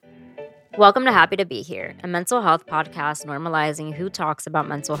Welcome to Happy to Be Here, a mental health podcast normalizing who talks about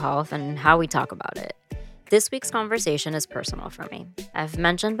mental health and how we talk about it. This week's conversation is personal for me. I've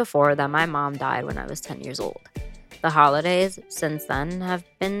mentioned before that my mom died when I was 10 years old. The holidays since then have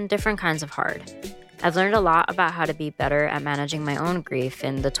been different kinds of hard. I've learned a lot about how to be better at managing my own grief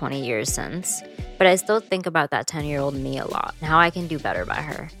in the 20 years since, but I still think about that 10-year-old me a lot and how I can do better by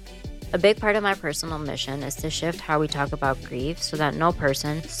her. A big part of my personal mission is to shift how we talk about grief so that no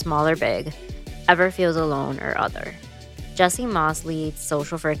person, small or big, ever feels alone or other. Jessie Moss leads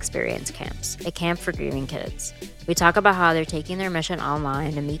Social for Experience camps, a camp for grieving kids. We talk about how they're taking their mission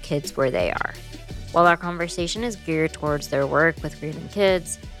online to meet kids where they are. While our conversation is geared towards their work with grieving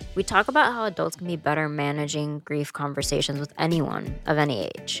kids, we talk about how adults can be better managing grief conversations with anyone of any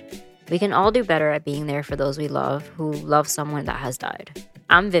age. We can all do better at being there for those we love who love someone that has died.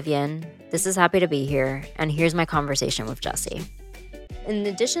 I'm Vivian, this is Happy to Be Here, and here's my conversation with Jessie. In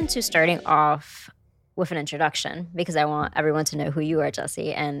addition to starting off with an introduction, because I want everyone to know who you are,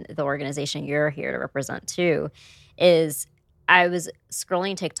 Jessie, and the organization you're here to represent too, is I was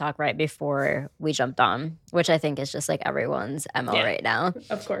scrolling TikTok right before we jumped on, which I think is just like everyone's MO right now.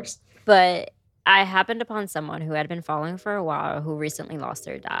 Of course. But I happened upon someone who had been following for a while who recently lost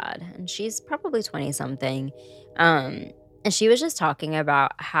their dad, and she's probably 20-something. And she was just talking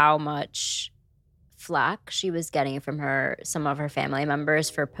about how much flack she was getting from some of her family members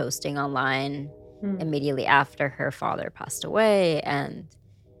for posting online immediately after her father passed away. And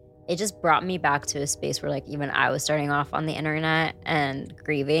it just brought me back to a space where like even I was starting off on the internet and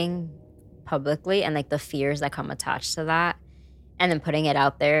grieving publicly and like the fears that come attached to that and then putting it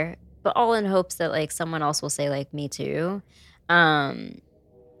out there, but all in hopes that like someone else will say like me too. And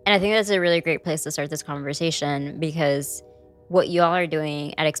I think that's a really great place to start this conversation because what y'all are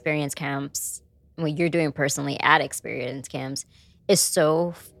doing at experience camps, what you're doing personally at experience camps is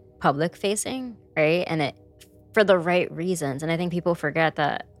so public facing, right? And it for the right reasons. And I think people forget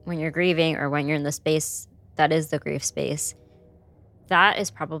that when you're grieving or when you're in the space that is the grief space, that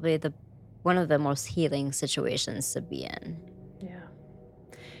is probably one of the most healing situations to be in.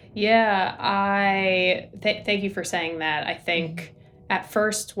 Yeah, thank you for saying that. I think at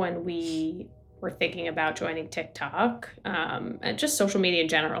first when we were thinking about joining TikTok, and just social media in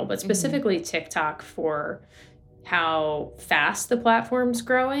general, but specifically TikTok for how fast the platform's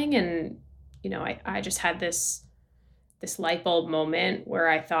growing. And, I just had this light bulb moment where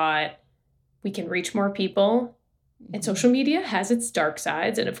I thought we can reach more people. And social media has its dark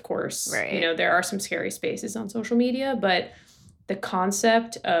sides. And of course, right. There are some scary spaces on social media, but the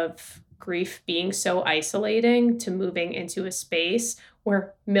concept of grief being so isolating to moving into a space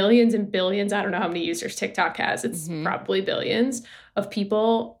where millions and billions, I don't know how many users TikTok has, it's probably billions of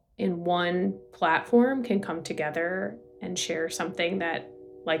people in one platform can come together and share something that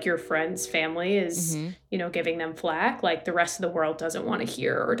like your friend's family is, giving them flack, like the rest of the world doesn't want to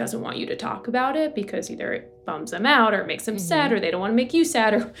hear or doesn't want you to talk about it because either it bums them out or it makes them sad or they don't want to make you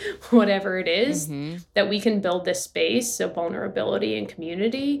sad or whatever it is, that we can build this space of vulnerability and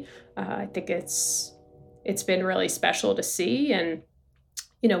community. I think it's been really special to see. And,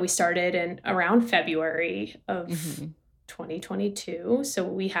 we started in around February of 2022. So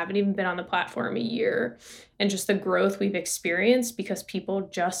we haven't even been on the platform a year. And just the growth we've experienced because people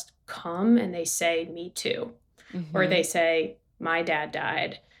just come and they say, me too. Or they say, my dad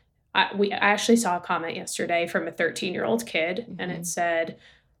died. I actually saw a comment yesterday from a 13-year-old kid and it said,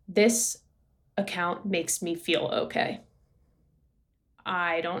 this account makes me feel okay.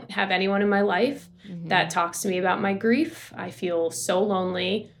 I don't have anyone in my life that talks to me about my grief. I feel so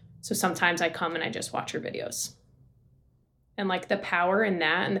lonely. So sometimes I come and I just watch your videos. And like the power in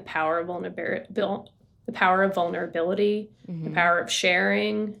that and the power of vulnerability, the power of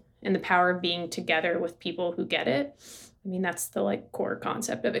sharing, and the power of being together with people who get it. I mean, that's the like core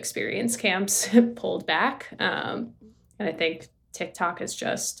concept of experience camps pulled back. And I think TikTok has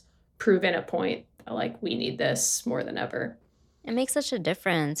just proven a point that like we need this more than ever. It makes such a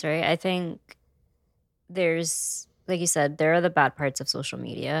difference, right? I think there's, like you said, there are the bad parts of social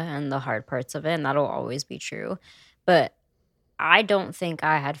media and the hard parts of it, and that'll always be true. But I don't think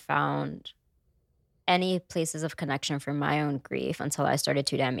I had found any places of connection for my own grief until I started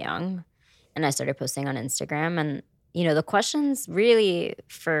too damn young and I started posting on Instagram. And, the questions really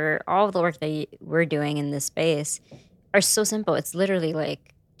for all of the work that we're doing in this space are so simple. It's literally like,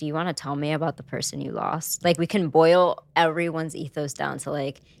 do you want to tell me about the person you lost? Like we can boil everyone's ethos down to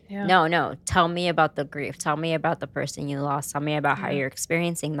like, no, tell me about the grief. Tell me about the person you lost. Tell me about how you're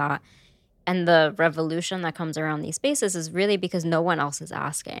experiencing that. And the revolution that comes around these spaces is really because no one else is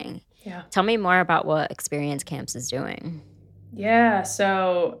asking. Yeah. Tell me more about what Experience Camps is doing. Yeah,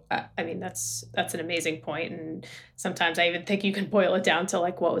 so I mean that's an amazing point, and sometimes I even think you can boil it down to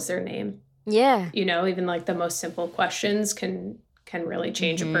like what was their name. Yeah. You know, even like the most simple questions can really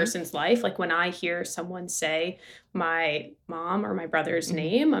change a Mhm. person's life. Like when I hear someone say my mom or my brother's Mhm.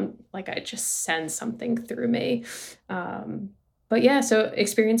 name, I'm like I just send something through me. Um, but yeah, so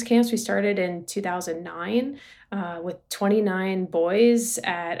experience camps we started in 2009 with 29 boys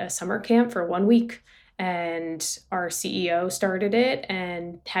at a summer camp for 1 week. And our CEO started it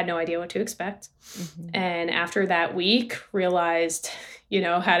and had no idea what to expect. Mhm. And after that week, realized,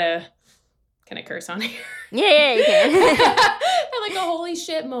 how to can I curse on here? Yeah, yeah, you can. Had like a holy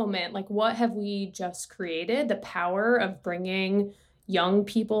shit moment. Like, what have we just created? The power of bringing young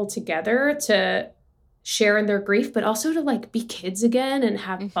people together to share in their grief, but also to like be kids again and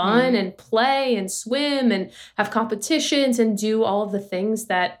have fun Mhm. and play and swim and have competitions and do all of the things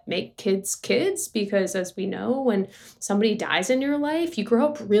that make kids kids. Because as we know, when somebody dies in your life, you grow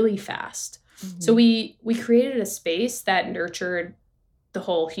up really fast. So Mhm. we created a space that nurtured the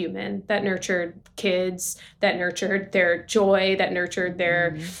whole human, that nurtured kids, that nurtured their joy, that nurtured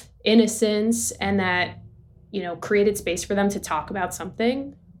their Mhm. innocence, and that, created space for them to talk about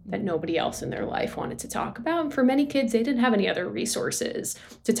something that Mhm. nobody else in their life wanted to talk about. And for many kids, they didn't have any other resources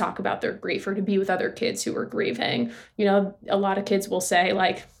to talk about their grief or to be with other kids who were grieving. A lot of kids will say,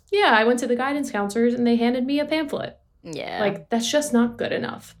 like, yeah, I went to the guidance counselors and they handed me a pamphlet. Yeah. Like, that's just not good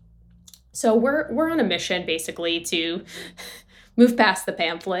enough. So we're on a mission basically to move past the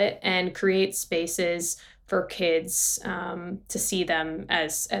pamphlet and create spaces for kids to see them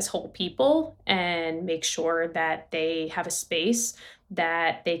as whole people and make sure that they have a space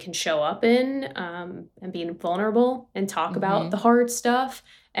that they can show up in and be vulnerable and talk about the Mhm. hard stuff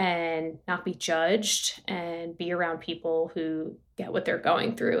and not be judged and be around people who get what they're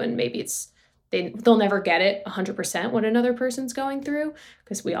going through. And maybe they'll never get it 100% what another person's going through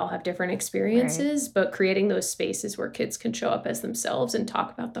because we all have different Right. experiences, but creating those spaces where kids can show up as themselves and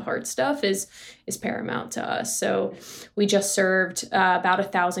talk about the hard stuff is paramount to us. So we just served about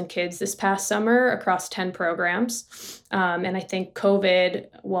 1,000 kids this past summer across 10 programs. And I think COVID,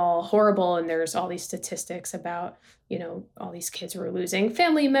 while horrible, and there's all these statistics about all these kids were losing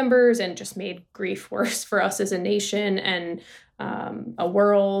family members and just made grief worse for us as a nation and a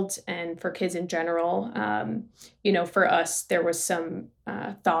world and for kids in general. For us, there was some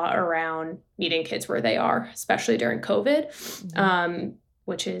thought around meeting kids where they are, especially during COVID, Mhm.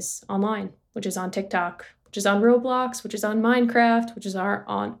 which is online, which is on TikTok, which is on Roblox, which is on Minecraft, which is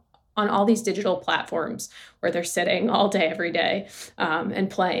on all these digital platforms where they're sitting all day, every day, and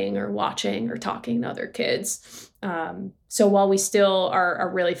playing or watching or talking to other kids. So while we still are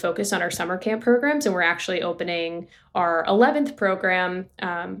really focused on our summer camp programs, and we're actually opening our 11th program,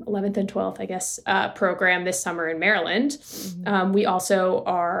 11th and 12th, I guess, program this summer in Maryland. Mhm. We also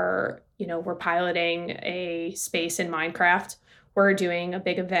are, we're piloting a space in Minecraft. We're doing a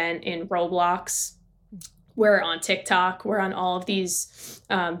big event in Roblox. We're on TikTok. We're on all of these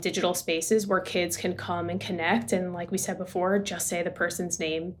digital spaces where kids can come and connect. And like we said before, just say the person's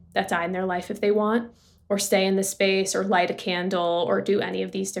name that died in their life if they want, or stay in the space, or light a candle, or do any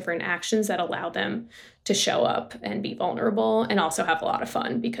of these different actions that allow them to show up and be vulnerable and also have a lot of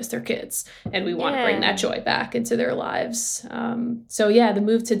fun because they're kids. And we want to bring that Yeah. joy back into their lives. So, yeah, the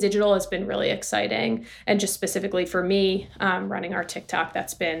move to digital has been really exciting. And just specifically for me, running our TikTok,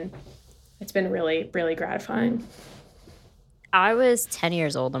 it's been really, really gratifying. I was 10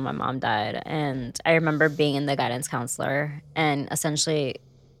 years old when my mom died, and I remember being in the guidance counselor and essentially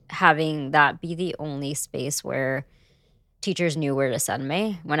having that be the only space where teachers knew where to send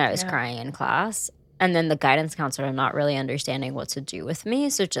me when I was Yeah. crying in class. And then the guidance counselor not really understanding what to do with me,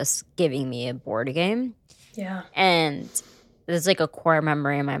 so just giving me a board game. Yeah. And there's like a core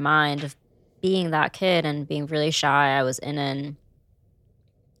memory in my mind of being that kid and being really shy. I was in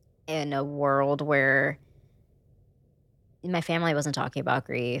a world where my family wasn't talking about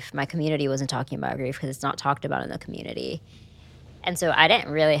grief. My community wasn't talking about grief because it's not talked about in the community. And so I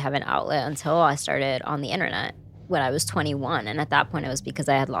didn't really have an outlet until I started on the internet when I was 21. And at that point, it was because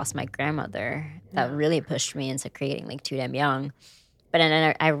I had lost my grandmother that Yeah. really pushed me into creating like Too Damn Young. But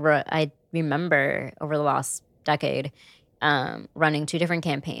then I remember over the last decade running two different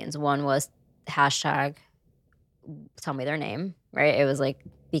campaigns. One was hashtag tell me their name, right? It was like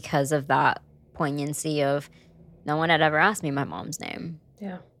because of that poignancy of no one had ever asked me my mom's name.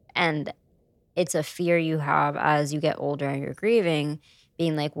 Yeah. And it's a fear you have as you get older and you're grieving,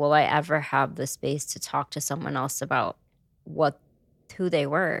 being like, will I ever have the space to talk to someone else about what who they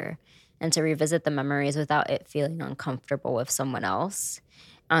were and to revisit the memories without it feeling uncomfortable with someone else?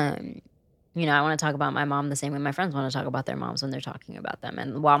 Um, I want to talk about my mom the same way my friends want to talk about their moms when they're talking about them.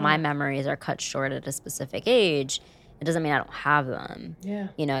 And while my Yeah. memories are cut short at a specific age, it doesn't mean I don't have them.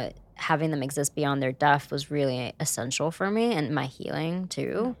 Yeah. Having them exist beyond their death was really essential for me and my healing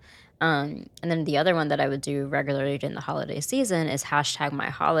too. And then the other one that I would do regularly during the holiday season is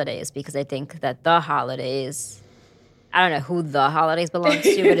 #myholidays, because I think that the holidays, I don't know who the holidays belongs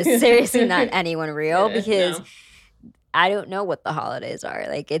to, but it's seriously not anyone real, because No. I don't know what the holidays are.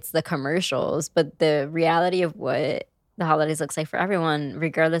 Like, it's the commercials, but the reality of what the holidays looks like for everyone,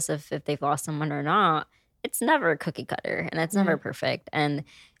 regardless of if they've lost someone or not, it's never cookie cutter and it's never Yeah. perfect. And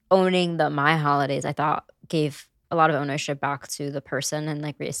owning the my holidays, I thought, gave a lot of ownership back to the person, and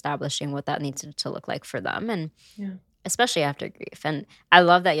like reestablishing what that needs to look like for them. And Yeah. especially after grief. And I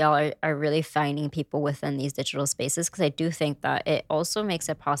love that y'all are really finding people within these digital spaces, because I do think that it also makes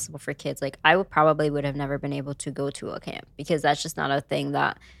it possible for kids. Like, I would have never been able to go to a camp, because that's just not a thing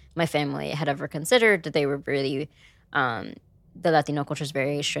that my family had ever considered. They were really, the Latino culture is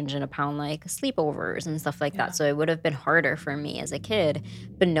very stringent upon like sleepovers and stuff like Yeah. that. So it would have been harder for me as a kid.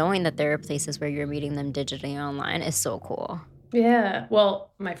 But knowing that there are places where you're meeting them digitally online is so cool. Yeah.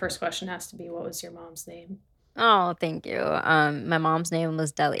 Well, my first question has to be, what was your mom's name? Oh, thank you. My mom's name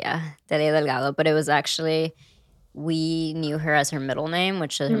was Delia Delgado, but it was actually, we knew her as her middle name,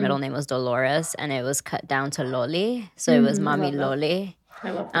 which her middle name was Dolores, and it was cut down to Loli, so it was I Mami love that. Loli.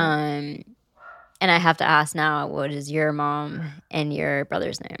 I love that. And I have to ask now, what is your mom and your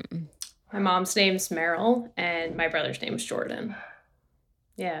brother's name? My mom's name's Meryl, and my brother's name is Jordan.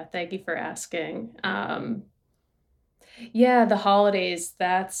 Yeah, thank you for asking. Yeah, the holidays,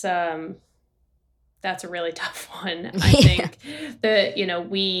 that's a really tough one. I think that,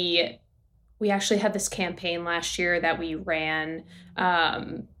 we actually had this campaign last year that we ran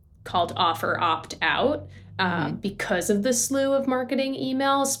called Offer Opt Out, because of the slew of marketing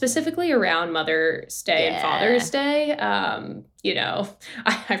emails, specifically around Mother's Day and Father's Day. I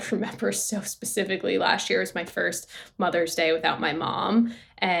remember so specifically last year was my first Mother's Day without my mom.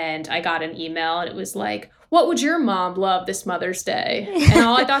 And I got an email and it was like, what would your mom love this Mother's Day? And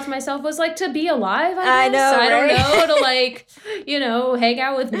all I thought to myself was like, to be alive, I guess. I don't know, to like, hang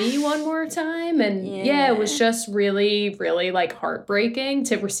out with me one more time. And it was just really, really like heartbreaking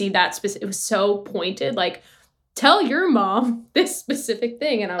to receive that it was so pointed, like, tell your mom this specific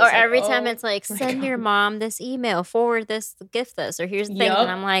thing. And I was like, every time it's like, send your mom this email, forward this, gift this, or here's the thing.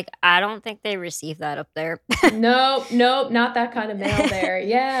 And I'm like, I don't think they receive that up there. Nope, not that kind of mail there.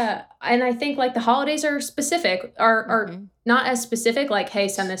 Yeah. And I think like the holidays are specific, are not as specific, like, hey,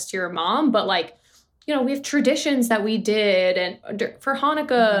 send this to your mom, but like, we have traditions that we did and for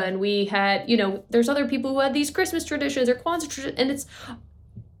Hanukkah, and we had, there's other people who had these Christmas traditions or Kwanzaa traditions, and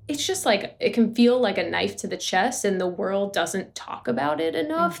it's just like, it can feel like a knife to the chest, and the world doesn't talk about it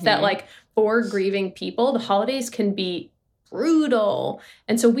enough, that like for grieving people, the holidays can be brutal.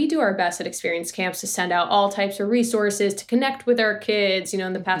 And so we do our best at experience camps to send out all types of resources to connect with our kids.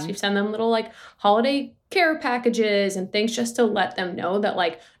 In the past, we've sent them little like holiday care packages and things just to let them know that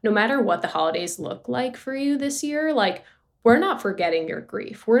like, no matter what the holidays look like for you this year, like, we're not forgetting your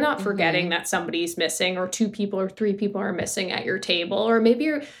grief. We're not forgetting that somebody's missing, or 2 people or 3 people are missing at your table, or maybe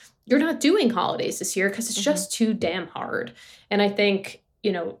you're not doing holidays this year because it's just too damn hard. And I think,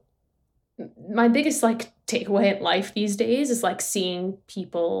 my biggest like takeaway in life these days is like seeing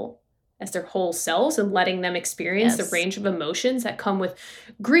people as their whole selves and letting them experience the range of emotions that come with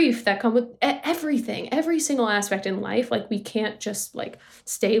grief, that come with everything, every single aspect in life. Like, we can't just like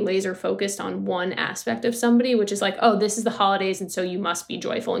stay laser focused on one aspect of somebody, which is like, oh, this is the holidays, and so you must be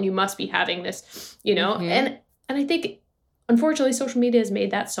joyful and you must be having this, and I think unfortunately social media has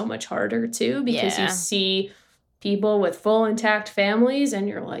made that so much harder too, because you see people with full intact families and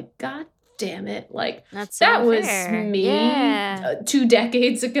you're like, God damn it, like, that was me 2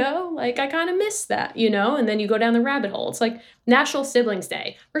 decades ago. Like, I kind of miss that, and then you go down the rabbit hole. It's like National Siblings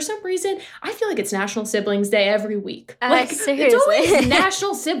Day. For some reason, I feel like it's National Siblings Day every week. Like, seriously. It's always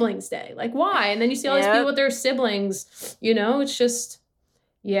National Siblings Day. Like, why? And then you see all these people with their siblings, it's just,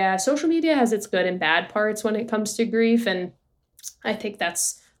 social media has its good and bad parts when it comes to grief. And I think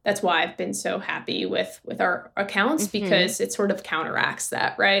that's why I've been so happy with our accounts, because it sort of counteracts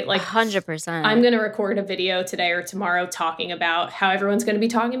that, right? Like, 100%. I'm going to record a video today or tomorrow talking about how everyone's going to be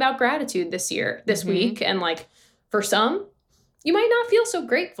talking about gratitude this week. And like, for some, you might not feel so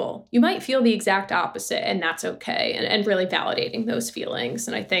grateful. You might feel the exact opposite, and that's okay. And really validating those feelings.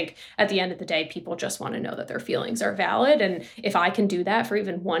 And I think at the end of the day, people just want to know that their feelings are valid. And if I can do that for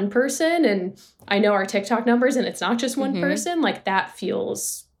even one person, and I know our TikTok numbers and it's not just one person, like, that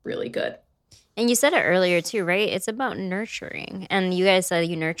feels really good. And you said it earlier too, right? It's about nurturing. And you guys said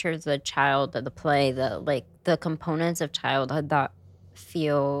you nurture the child, the play, the components of childhood that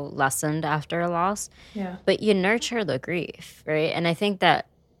feel lessened after a loss, Yeah. but you nurture the grief, right? And I think that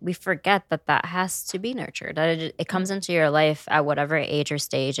we forget that that has to be nurtured. That it comes Mm. into your life at whatever age or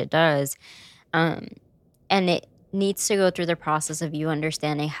stage it does. Um, and it needs to go through the process of you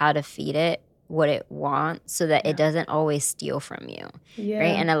understanding how to feed it what it wants so that it Yeah. doesn't always steal from you. Right. Yeah.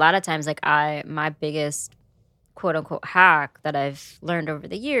 And a lot of times, like my biggest quote unquote hack that I've learned over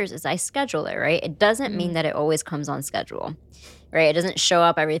the years is I schedule it, right? It doesn't mean Mm. that it always comes on schedule, right? It doesn't show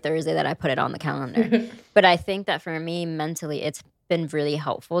up every Thursday that I put it on the calendar. But I think that for me mentally, it's been really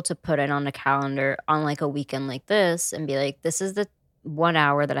helpful to put it on the calendar on like a weekend like this and be like, this is the 1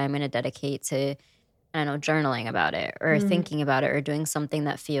 hour that I'm going to dedicate to, I don't know, journaling about it or Mm. thinking about it or doing something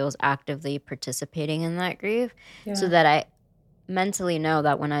that feels actively participating in that grief so Yeah. that I mentally know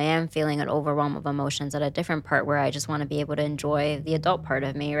that when I am feeling an overwhelm of emotions at a different part where I just want to be able to enjoy the adult part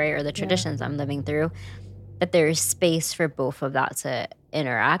of me, right? Or the Yeah. traditions I'm living through, that there is space for both of that to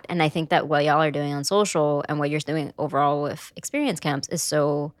interact. And I think that what y'all are doing on social and what you're doing overall with experience camps is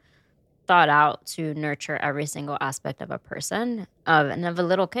so thought out to nurture every single aspect of a person and of a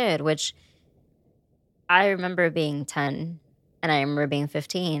little kid, which I remember being 10 and I remember being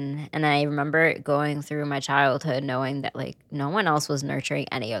 15 and I remember going through my childhood knowing that like no one else was nurturing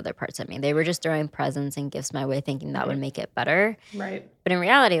any other parts of me. They were just throwing presents and gifts my way thinking that would Right. make it better. Right. But in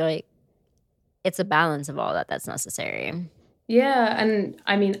reality, like it's a balance of all that that's necessary. Yeah, and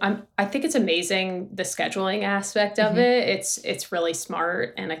I mean, I think it's amazing the scheduling aspect of Mhm. it. It's really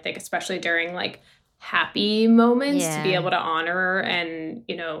smart, and I think especially during like happy moments to be Yeah. able to honor and,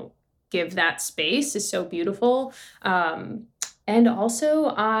 give that space is so beautiful. And also,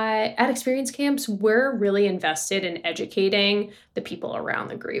 I at experience camps, we're really invested in educating the people around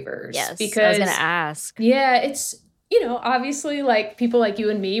the grievers Yes. I was going to because ask. yeah, it's obviously like people like you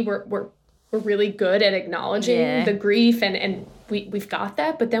and me, we're really good at acknowledging Yeah. the grief and we've got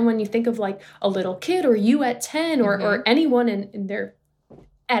that. But then when you think of like a little kid or you at 10 or Mhm. anyone in their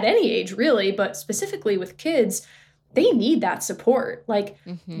at any age really, but specifically with kids, they need that support. Like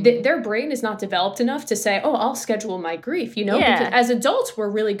Mhm. their brain is not developed enough to say, "Oh, I'll schedule my grief," because Yeah. as adults we're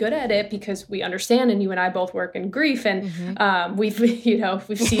really good at it because we understand, and you and I both work in grief, and Mhm. we've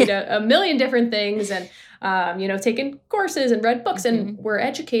we've seen a million different things, and taken courses and read books, and Mhm. we're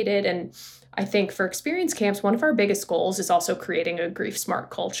educated. And I think for experience camps, one of our biggest goals is also creating a grief smart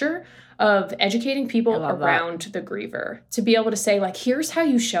culture of educating I people love that. around the griever to be able to say, like, here's how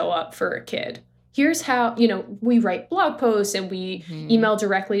you show up for a kid. Here's how, we write blog posts and we Mhm. email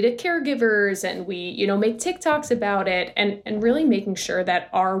directly to caregivers and we, make TikToks about it, and really making sure that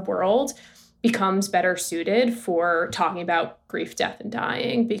our world becomes better suited for talking about grief, death, and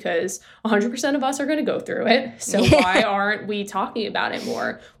dying because 100% of us are going to go through it. So why aren't we talking about it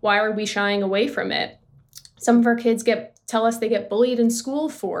more? Why are we shying away from it? Some of our kids tell us they get bullied in school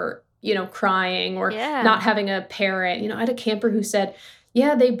for, crying or not Yeah. having a parent. I had a camper who said,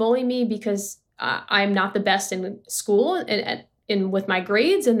 yeah, they bully me because I'm not the best in school and with my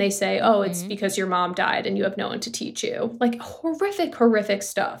grades, and they say, oh, it's Mhm. because your mom died and you have no one to teach you. Like horrific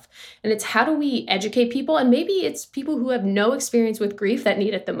stuff. And it's how do we educate people? And maybe it's people who have no experience with grief that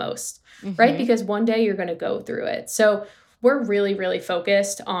need it the most, right? Mhm. Because one day you're going to go through it. So we're really, really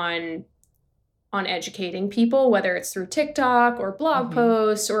focused on educating people, whether it's through TikTok or blog Mhm.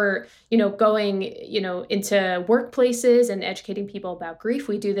 posts or, going, into workplaces and educating people about grief.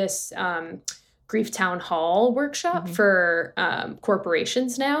 We do this grief town hall workshop Mhm. for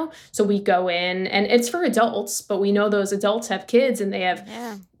corporations now. So we go in and it's for adults, but we know those adults have kids and they have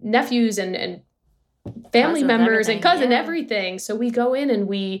Yeah. nephews and family Cousins, members and everything. cousin Yeah. everything. So we go in and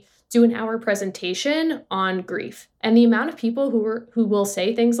we do an hour presentation on grief. And the amount of people who will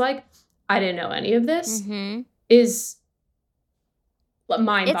say things like, I didn't know any of this Mhm. is It's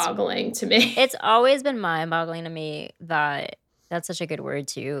mind-boggling to me. it's always been mind-boggling to me that that's such a good word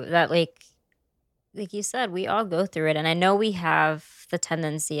too. That like you said, we all go through it and I know we have the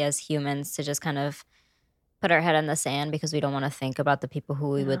tendency as humans to just kind of put our head in the sand because we don't want to think about the people who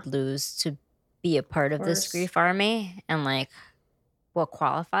we Yeah, would lose to be a part of of this course. grief army and like what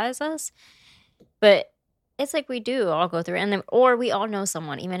qualifies us. But it's like we do all go through it, and then or we all know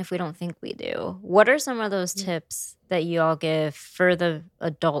someone, even if we don't think we do. What are some of those Mhm. tips that you all give for the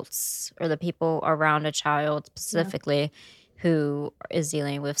adults or the people around a child Yeah. specifically who is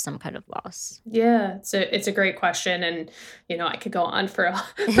dealing with some kind of loss? Yeah, it's a great question, and I could go on for a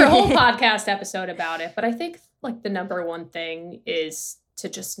for a whole podcast episode about it. But I think like the number one thing is to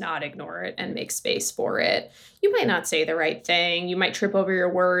just not ignore it and make space for it. You might not say the right thing. You might trip over your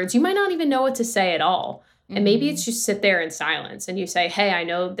words. You might not even know what to say at all. And maybe it's just sit there in silence and you say, hey, I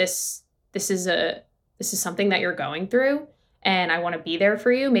know this is something that you're going through and I want to be there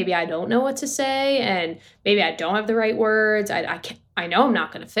for you. Maybe I don't know what to say and maybe I don't have the right words. I know I'm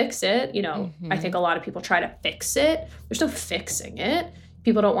not going to fix it. I think a lot of people try to fix it. There's no fixing it.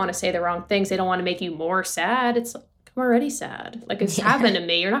 People don't want to say the wrong things. They don't want to make you more sad. It's like, I'm already sad. Like, it's happened to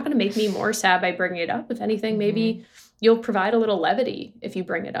me. You're not going to make me more sad by bringing it up. If anything, maybe you'll provide a little levity if you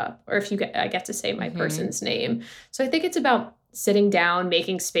bring it up, or if I get to say my person's name. So I think it's about sitting down,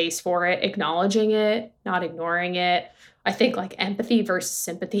 making space for it, acknowledging it, not ignoring it. I think like empathy versus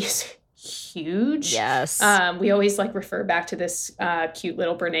sympathy is huge. Yes. We always like refer back to this cute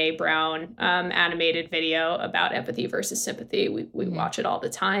little Brene Brown animated video about empathy versus sympathy. We watch it all the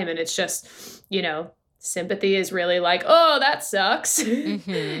time, and it's just, sympathy is really like, oh, that sucks. And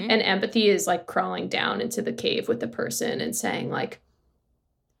empathy is like crawling down into the cave with the person and saying like,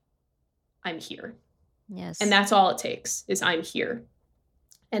 I'm here. Yes. And that's all it takes is I'm here.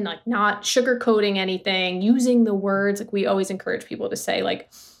 And like not sugarcoating anything, using the words. Like we always encourage people to say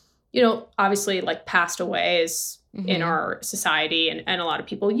like, obviously like passed away is in our society and a lot of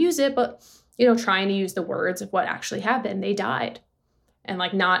people use it, but, trying to use the words of what actually happened. They died. And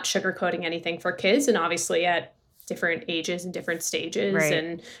like not sugarcoating anything for kids, and obviously at different ages and different stages. Right.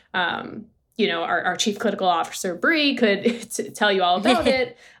 And, our chief clinical officer, Bree, could tell you all about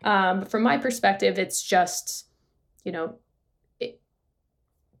it. But from my perspective, it's just,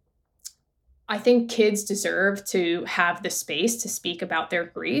 I think kids deserve to have the space to speak about their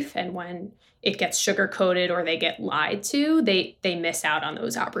grief. And when it gets sugarcoated or they get lied to, they miss out on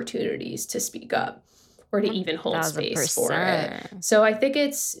those opportunities to speak up or to even hold space for it. So I think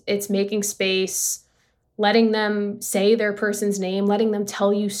it's making space, letting them say their person's name, letting them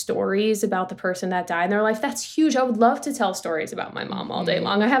tell you stories about the person that died in their life. That's huge. I would love to tell stories about my mom all day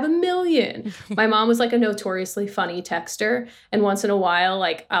long. I have a million. My mom was like a notoriously funny texter. And once in a while,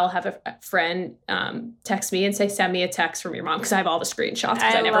 like I'll have a friend text me and say, send me a text from your mom, because I have all the screenshots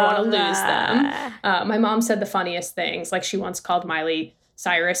because I never want to lose them. My mom said the funniest things. Like she once called Miley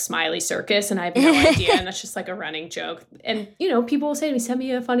Cyrus Smiley Circus, and I have no idea, and that's just like a running joke. And people will say to me, send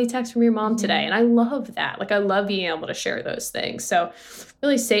me a funny text from your mom today, and I love that. Like I love being able to share those things. So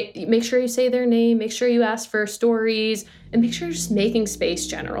really make sure you say their name, make sure you ask for stories, and make sure you're just making space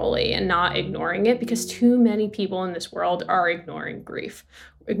generally and not ignoring it, because too many people in this world are ignoring grief,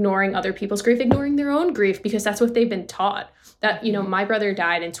 ignoring other people's grief, ignoring their own grief, because that's what they've been taught. That, my brother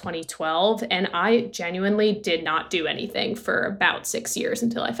died in 2012, and I genuinely did not do anything for about 6 years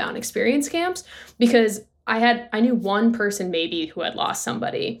until I found experience camps, because I knew one person maybe who had lost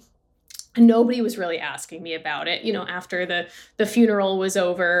somebody, and nobody was really asking me about it. After the funeral was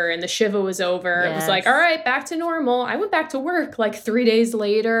over and the Shiva was over, It was like, all right, back to normal. I went back to work like 3 days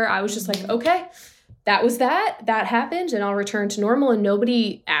later. I was just like, okay, that was that happened, and I'll return to normal. And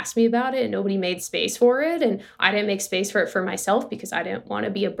nobody asked me about it, and nobody made space for it. And I didn't make space for it for myself because I didn't want to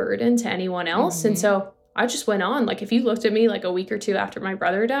be a burden to anyone else. And so I just went on. Like if you looked at me like a week or two after my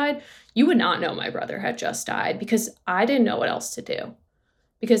brother died, you would not know my brother had just died, because I didn't know what else to do,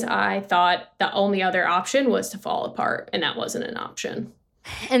 because I thought the only other option was to fall apart, and that wasn't an option.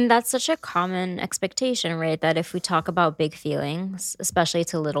 And that's such a common expectation, right? That if we talk about big feelings, especially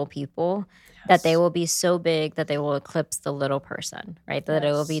to little people, that they will be so big that they will eclipse the little person, right? That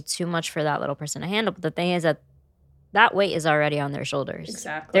it will be too much for that little person to handle. But the thing is that weight is already on their shoulders.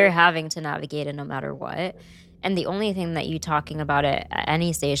 Exactly. They're having to navigate it no matter what. And the only thing that you talking about it at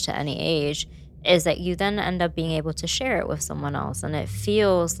any stage to any age is that you then end up being able to share it with someone else. And it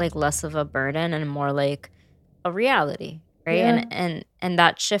feels like less of a burden and more like a reality, right? Yeah. And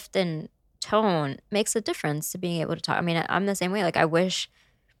that shift in tone makes a difference to being able to talk. I mean, I'm the same way. Like I wish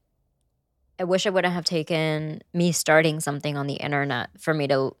I wouldn't have taken me starting something on the internet for me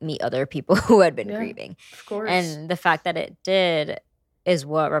to meet other people who had been grieving. Of course. And the fact that it did is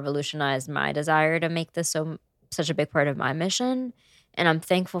what revolutionized my desire to make this such a big part of my mission. And I'm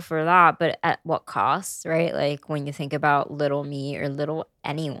thankful for that, but at what cost, right? Like when you think about little me or little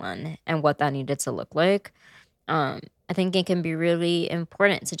anyone and what that needed to look like, I think it can be really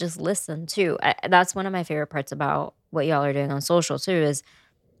important to just listen too. That's one of my favorite parts about what y'all are doing on social too, is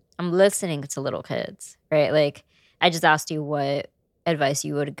I'm listening to little kids, right? Like I just asked you what advice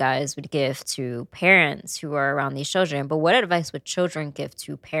you guys would give to parents who are around these children, but what advice would children give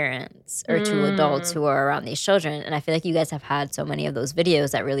to parents or to adults who are around these children? And I feel like you guys have had so many of those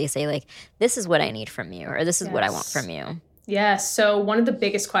videos that really say like, this is what I need from you, or this is what I want from you. Yes. So one of the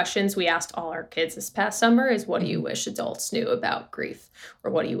biggest questions we asked all our kids this past summer is, what do you wish adults knew about grief?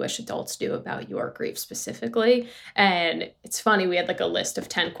 Or what do you wish adults knew about your grief specifically? And it's funny, we had like a list of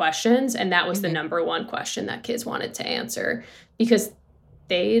 10 questions, and that was the number one question that kids wanted to answer, because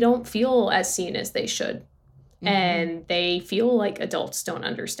they don't feel as seen as they should. And they feel like adults don't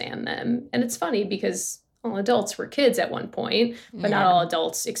understand them. And it's funny because all adults were kids at one point, but not all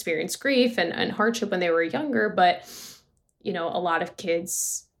adults experienced grief and hardship when they were younger. But, you know, a lot of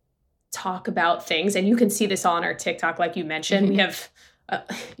kids talk about things, and you can see this all on our TikTok, like you mentioned. We have,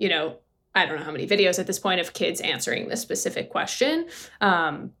 you know, I don't know how many videos at this point of kids answering this specific question.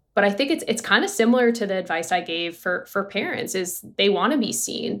 But I think it's kind of similar to the advice I gave for parents, is they want to be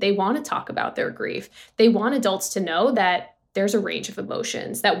seen. They want to talk about their grief. They want adults to know that there's a range of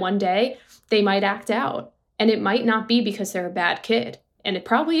emotions, that one day they might act out. And it might not be because they're a bad kid. And it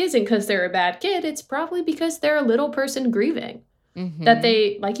probably isn't because they're a bad kid. It's probably because they're a little person grieving. That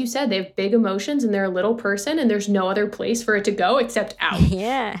they, like you said, they have big emotions and they're a little person, and there's no other place for it to go except out.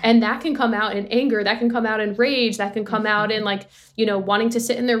 And that can come out in anger. That can come out in rage. That can come out in, like, you know, wanting to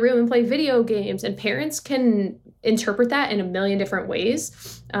sit in their room and play video games. And parents can interpret that in a million different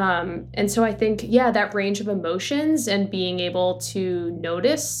ways. And so I think, that range of emotions and being able to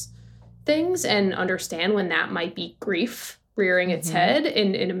notice things and understand when that might be grief rearing its head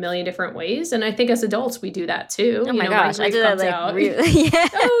in a million different ways. And I think as adults, we do that too. Oh my gosh, I do that like really.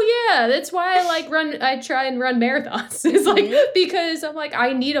 Oh yeah, that's why I try and run marathons. It's like, because I'm like,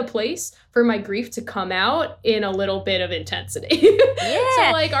 I need a place for my grief to come out in a little bit of intensity.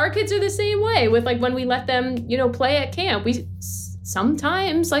 So like our kids are the same way with, like, when we let them, you know, play at camp, we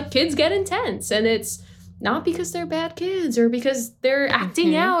sometimes, like, kids get intense, and it's not because they're bad kids or because they're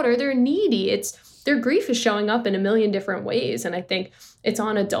acting out or they're needy. It's their grief is showing up in a million different ways. And I think it's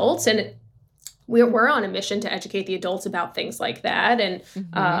on adults, and we're on a mission to educate the adults about things like that. And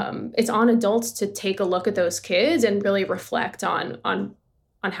it's on adults to take a look at those kids and really reflect on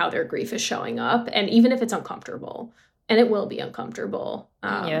how their grief is showing up. And even if it's uncomfortable, and it will be uncomfortable.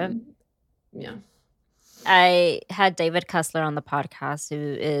 I had David Kessler on the podcast, who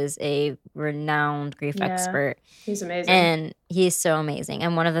is a renowned grief expert. He's amazing. And he's so amazing.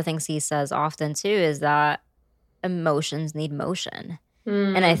 And one of the things he says often, too, is that emotions need motion.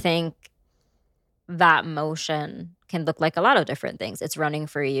 And I think that motion can look like a lot of different things. It's running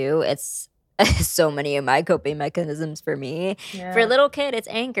for you. It's so many of my coping mechanisms for me. For a little kid, it's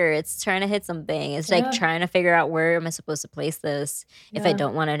anger. It's trying to hit something. It's like trying to figure out, where am I supposed to place this if I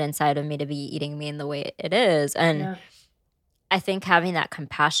don't want it inside of me to be eating me in the way it is. And I think having that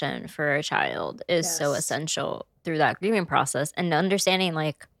compassion for a child is so essential through that grieving process, and understanding,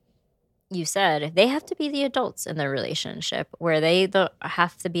 like you said, they have to be the adults in their relationship, where they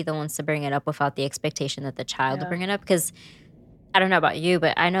have to be the ones to bring it up without the expectation that the child will bring it up. Because I don't know about you,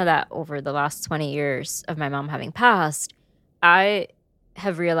 but I know that over the last 20 years of my mom having passed, I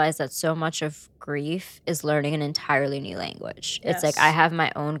have realized that so much of grief is learning an entirely new language. It's like I have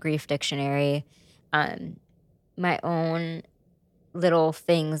my own grief dictionary, my own little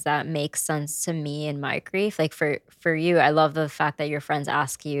things that make sense to me in my grief. Like for you, I love the fact that your friends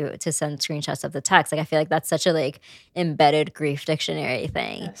ask you to send screenshots of the text. Like, I feel like that's such a, like, embedded grief dictionary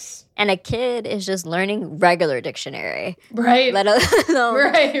thing. And a kid is just learning regular dictionary. Right. Let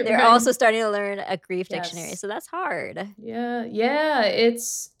alone they're also starting to learn a grief dictionary. So that's hard. Yeah.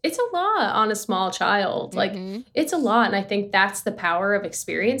 It's a lot on a small child. Like, it's a lot. And I think that's the power of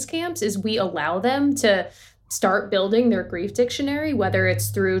experience camps, is we allow them to start building their grief dictionary, whether it's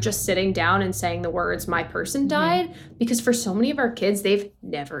through just sitting down and saying the words, "my person died," because for so many of our kids, they've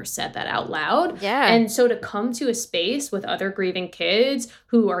never said that out loud. And so to come to a space with other grieving kids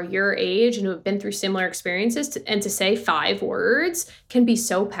who are your age and who have been through similar experiences, and to say 5 words can be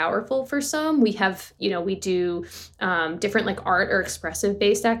so powerful for some. We have, we do different, like, art or expressive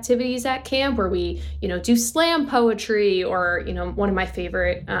based activities at camp, where we, do slam poetry, or, one of my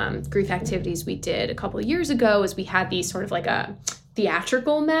favorite grief activities we did a couple of years ago is we had these sort of like a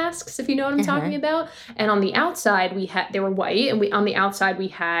theatrical masks, if you know what I'm talking about. And on the outside they were white, and on the outside we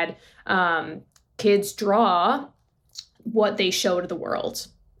had kids draw what they showed the world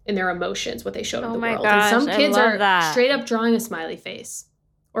in their emotions, what they showed of the world. Gosh, and some kids are straight up drawing a smiley face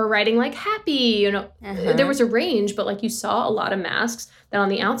or writing like happy, There was a range, but like you saw a lot of masks that on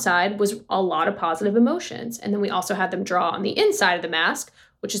the outside was a lot of positive emotions. And then we also had them draw on the inside of the mask,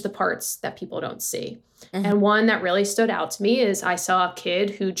 which is the parts that people don't see. And one that really stood out to me is I saw a kid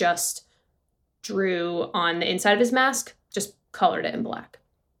who just drew on the inside of his mask, just colored it in black.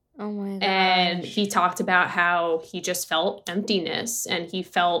 Oh my gosh. And he talked about how he just felt emptiness, and he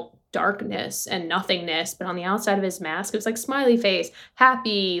felt darkness and nothingness, but on the outside of his mask, it was like smiley face,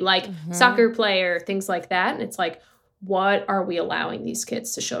 happy, like soccer player, things like that. And it's like, what are we allowing these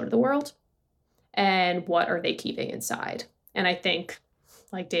kids to show to the world? And what are they keeping inside? And I think,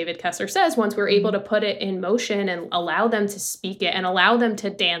 like David Kessler says, once we're able to put it in motion and allow them to speak it and allow them to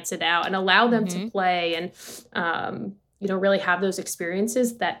dance it out and allow them to play and, really have those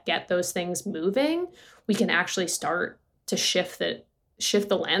experiences that get those things moving, we can actually start to shift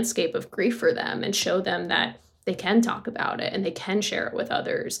the landscape of grief for them and show them that they can talk about it and they can share it with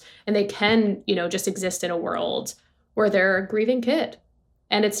others and they can, just exist in a world where they're a grieving kid.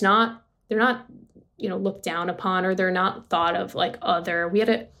 And they're not, looked down upon, or they're not thought of like other. We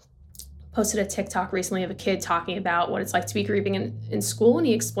had posted a TikTok recently of a kid talking about what it's like to be grieving in school. And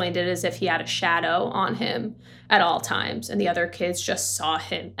he explained it as if he had a shadow on him at all times. And the other kids just saw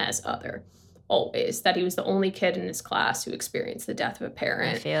him as other. Always, that he was the only kid in his class who experienced the death of a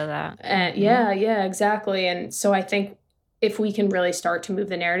parent. I feel that. And yeah, exactly. And so I think if we can really start to move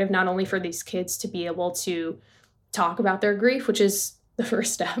the narrative, not only for these kids to be able to talk about their grief, which is the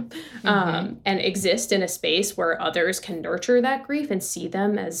first step, and exist in a space where others can nurture that grief and see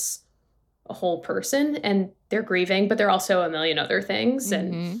them as a whole person, and they're grieving, but they're also a million other things.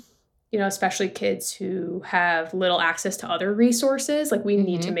 And especially kids who have little access to other resources, like we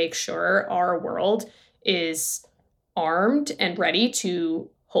need to make sure our world is armed and ready to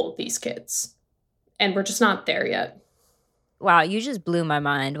hold these kids. And we're just not there yet. Wow, you just blew my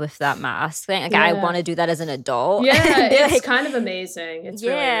mind with that mask thing. Like, I want to do that as an adult. Yeah, it's kind of amazing. It's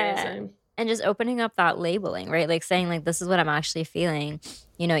really amazing. And just opening up that labeling, right? Like saying, like, this is what I'm actually feeling.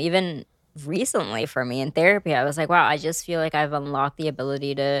 Even recently for me in therapy, I was like, wow, I just feel like I've unlocked the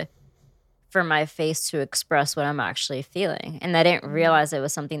ability for my face to express what I'm actually feeling. And I didn't realize it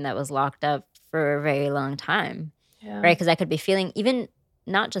was something that was locked up for a very long time, right? Because I could be feeling even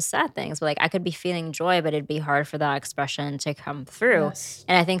not just sad things, but like I could be feeling joy, but it'd be hard for that expression to come through. Yes.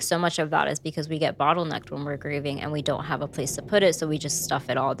 And I think so much of that is because we get bottlenecked when we're grieving and we don't have a place to put it, so we just stuff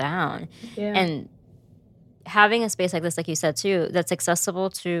it all down. Yeah. And having a space like this, like you said too, that's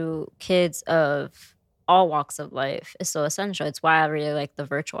accessible to kids of all walks of life is so essential. It's why I really like the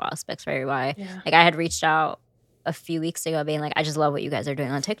virtual aspects, right? Like I had reached out a few weeks ago being like, I just love what you guys are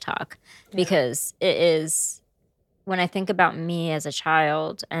doing on TikTok, because it is, when I think about me as a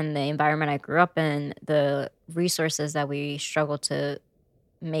child and the environment I grew up in, the resources that we struggle to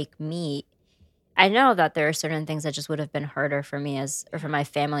make meet, I know that there are certain things that just would have been harder for me or for my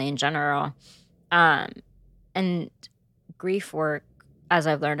family in general. And grief work, as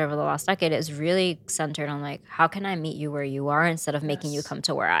I've learned over the last decade, is really centered on like, how can I meet you where you are instead of making you come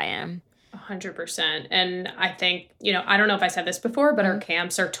to where I am? 100%. And I think, I don't know if I said this before, but our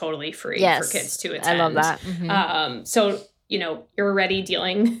camps are totally free for kids to attend. I love that. So, you're already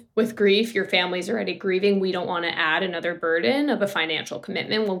dealing with grief. Your family's already grieving. We don't want to add another burden of a financial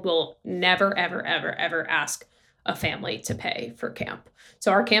commitment. We'll never, ever, ever, ever ask a family to pay for camp.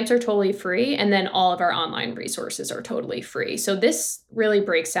 So our camps are totally free. And then all of our online resources are totally free. So this really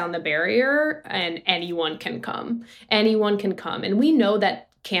breaks down the barrier, and anyone can come. Anyone can come. And we know that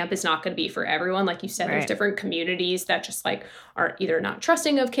camp is not going to be for everyone. Like you said, there's different communities that just like are either not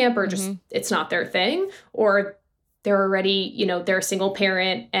trusting of camp or just it's not their thing, or they're already, they're a single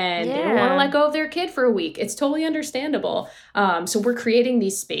parent and they don't want to let go of their kid for a week. It's totally understandable. So we're creating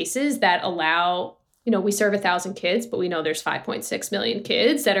these spaces that allow, we serve 1,000 kids, but we know there's 5.6 million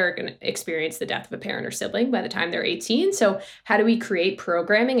kids that are going to experience the death of a parent or sibling by the time they're 18. So how do we create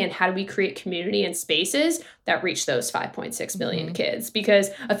programming and how do we create community and spaces that reach those 5.6 million kids?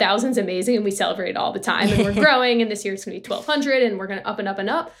 Because 1,000 is amazing and we celebrate it all the time and we're growing, and this year it's going to be 1,200 and we're going to up and up and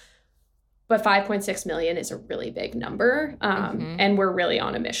up. But 5.6 million is a really big number. And we're really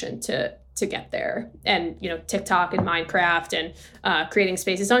on a mission to get there. And, TikTok and Minecraft and creating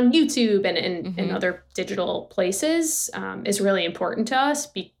spaces on YouTube and other digital places is really important to us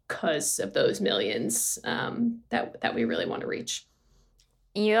because of those millions that we really want to reach.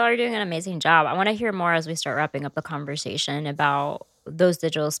 You are doing an amazing job. I want to hear more as we start wrapping up the conversation about those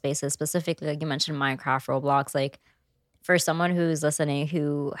digital spaces, specifically, like you mentioned, Minecraft, Roblox. Like, for someone who's listening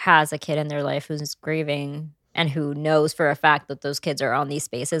who has a kid in their life who's grieving and who knows for a fact that those kids are on these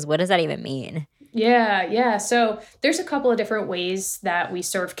spaces, what does that even mean? Yeah. So there's a couple of different ways that we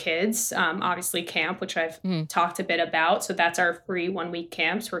serve kids. Obviously camp, which I've talked a bit about. So that's our free 1-week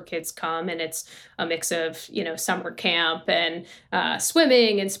camps where kids come, and it's a mix of, summer camp and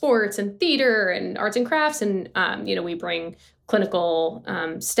swimming and sports and theater and arts and crafts. And, we bring clinical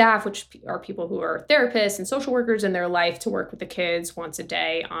staff, which are people who are therapists and social workers in their life, to work with the kids once a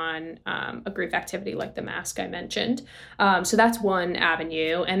day on a grief activity like the mask I mentioned. So that's one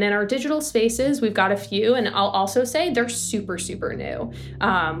avenue. And then our digital spaces, we've got a few, and I'll also say they're super, super new.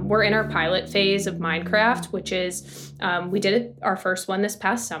 We're in our pilot phase of Minecraft, which is, we did our first one this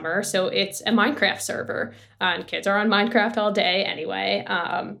past summer. So it's a Minecraft server, and kids are on Minecraft all day anyway.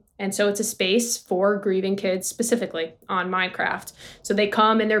 And so it's a space for grieving kids specifically on Minecraft. So they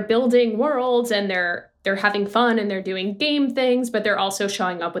come and they're building worlds, and they're having fun, and they're doing game things, but they're also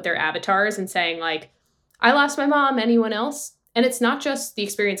showing up with their avatars and saying, like, I lost my mom, anyone else? And it's not just the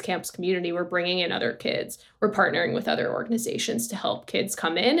Experience Camps community. We're bringing in other kids. We're partnering with other organizations to help kids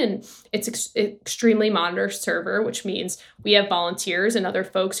come in. And it's extremely monitored server, which means we have volunteers and other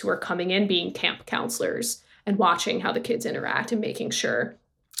folks who are coming in being camp counselors and watching how the kids interact and making sure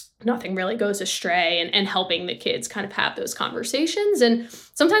nothing really goes astray, and helping the kids kind of have those conversations. And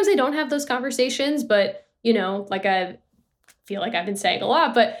sometimes they don't have those conversations, but, like I feel like I've been saying a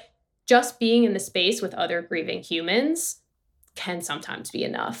lot, but just being in the space with other grieving humans can sometimes be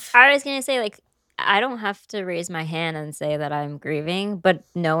enough. I was going to say, like, I don't have to raise my hand and say that I'm grieving, but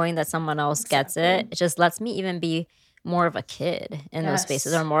knowing that someone else gets it just lets me even be more of a kid in those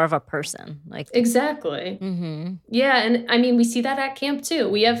spaces, or more of a person. Like, exactly. Mm-hmm. Yeah. And I mean, we see that at camp too.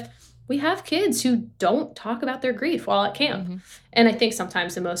 We have kids who don't talk about their grief while at camp. Mm-hmm. And I think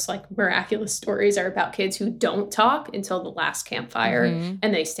sometimes the most like miraculous stories are about kids who don't talk until the last campfire,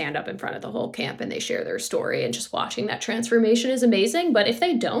 and they stand up in front of the whole camp and they share their story, and just watching that transformation is amazing. But if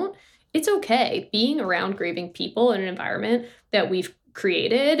they don't, it's okay. Being around grieving people in an environment that we've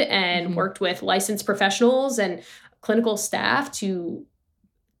created and worked with licensed professionals and clinical staff to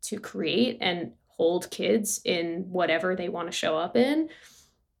create and hold kids in whatever they want to show up in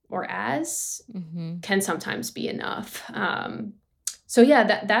or as can sometimes be enough. So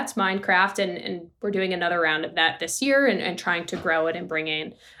yeah, that's Minecraft, and we're doing another round of that this year, and trying to grow it and bring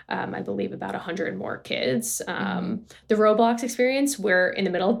in, I believe, about 100 more kids. The Roblox experience, we're in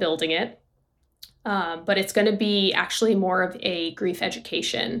the middle of building it. But it's going to be actually more of a grief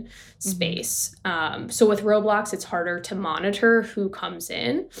education space. So with Roblox, it's harder to monitor who comes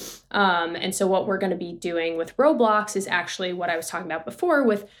in. And so what we're going to be doing with Roblox is actually what I was talking about before,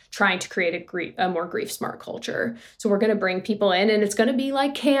 with trying to create a more grief smart culture. So we're going to bring people in, and it's going to be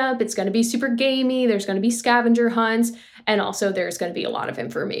like camp. It's going to be super gamey. There's going to be scavenger hunts. And also there's going to be a lot of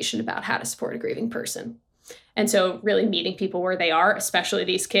information about how to support a grieving person. And so really meeting people where they are, especially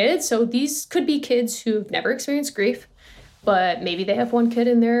these kids. So these could be kids who've never experienced grief, but maybe they have one kid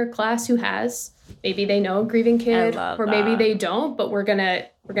in their class who has. Maybe they know a grieving kid, or maybe they don't, but we're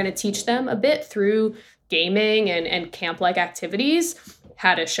gonna teach them a bit through gaming and camp-like activities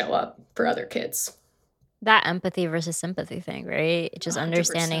how to show up for other kids. That empathy versus sympathy thing, right? Just 100%.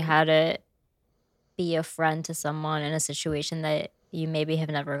 Understanding how to be a friend to someone in a situation that you maybe have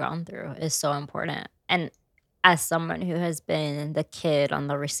never gone through is so important. And as someone who has been the kid on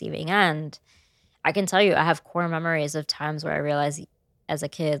the receiving end, I can tell you I have core memories of times where I realized as a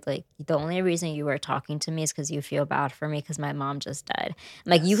kid, like, the only reason you were talking to me is because you feel bad for me because my mom just died.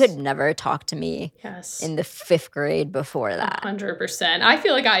 Like, you had never talked to me in the 5th grade before that. 100%. I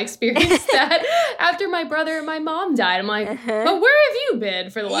feel like I experienced that after my brother and my mom died. I'm like, but where have you been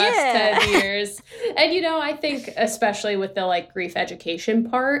for the last 10 years? And, I think especially with the, like, grief education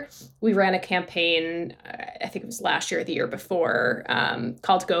part, we ran a campaign, I think it was last year or the year before,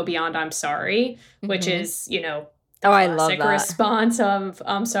 called Go Beyond I'm Sorry, which is, I love that response of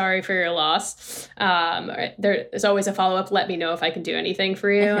I'm sorry for your loss. There's always a follow-up, let me know if I can do anything for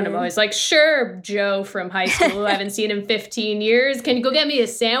you. And I'm always like, sure, Joe from high school, I haven't seen in 15 years. Can you go get me a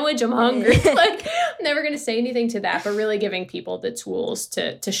sandwich? I'm hungry. Like, I'm never going to say anything to that, but really giving people the tools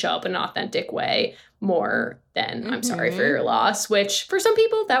to show up in an authentic way more than I'm sorry for your loss, which for some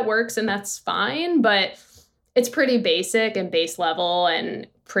people that works and that's fine, but it's pretty basic and base level and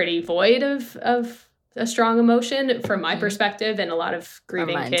pretty void of a strong emotion from my perspective, and a lot of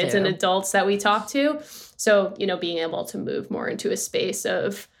grieving kids and adults that we talk to. So, being able to move more into a space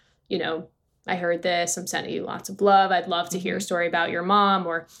of, I heard this, I'm sending you lots of love. I'd love to hear a story about your mom,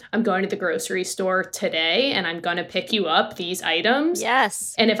 or I'm going to the grocery store today and I'm going to pick you up these items.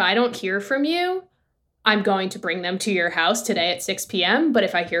 Yes. And if I don't hear from you, I'm going to bring them to your house today at 6 p.m. But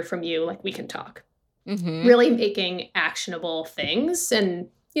if I hear from you, like, we can talk. Really making actionable things. And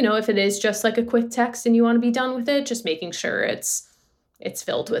if it is just like a quick text and you want to be done with it, just making sure it's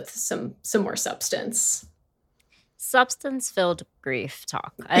filled with some more substance. Substance-filled grief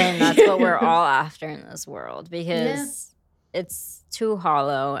talk. I think that's what we're all after in this world, because it's too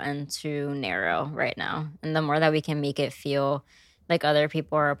hollow and too narrow right now. And the more that we can make it feel like other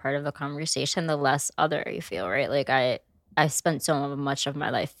people are a part of the conversation, the less other you feel, right? Like I spent so much of my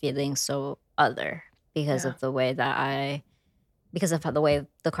life feeling so other because Yeah. of the way that because of how the way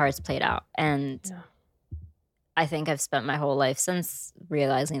the cards played out. And Yeah. I think I've spent my whole life since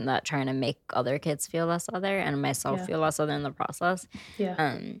realizing that trying to make other kids feel less other and myself Yeah. feel less other in the process. Yeah.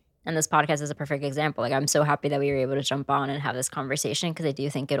 And this podcast is a perfect example. Like, I'm so happy that we were able to jump on and have this conversation because I do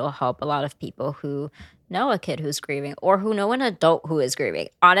think it'll help a lot of people who know a kid who's grieving or who know an adult who is grieving.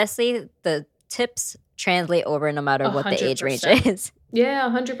 Honestly, the tips translate over no matter what the age range 100%. is. Yeah,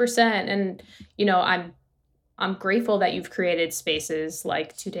 100%. And, I'm grateful that you've created spaces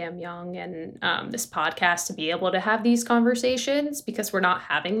like Too Damn Young and this podcast to be able to have these conversations because we're not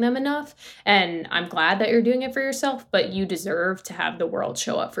having them enough. And I'm glad that you're doing it for yourself, but you deserve to have the world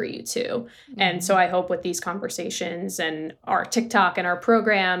show up for you too. And so I hope with these conversations and our TikTok and our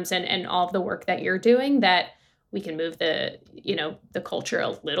programs and all of the work that you're doing that we can move the culture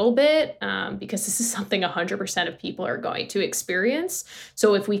a little bit because this is something 100% of people are going to experience.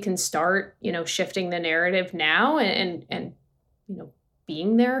 So if we can start, shifting the narrative now and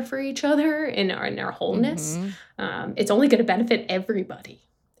being there for each other in our wholeness, it's only going to benefit everybody.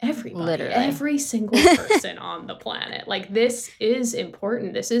 Literally. Every single person on the planet. Like, this is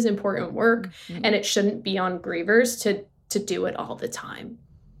important. This is important work, and it shouldn't be on grievers to do it all the time.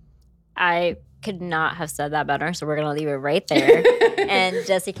 I could not have said that better, so we're going to leave it right there. And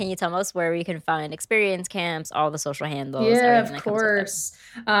Jesse, can you tell us where we can find experience camps, all the social handles? Yeah, of course.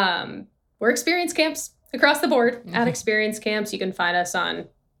 We're experience camps across the board. At experience camps, you can find us on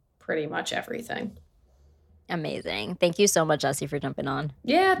pretty much everything. Amazing. Thank you so much, Jesse, for jumping on.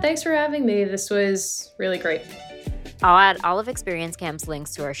 Yeah, thanks for having me. This was really great. I'll add all of Experience Camp's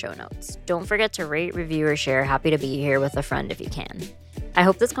links to our show notes. Don't forget to rate, review, or share. Happy to be here with a friend if you can. I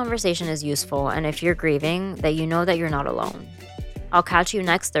hope this conversation is useful, and if you're grieving, that you know that you're not alone. I'll catch you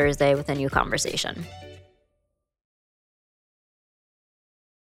next Thursday with a new conversation.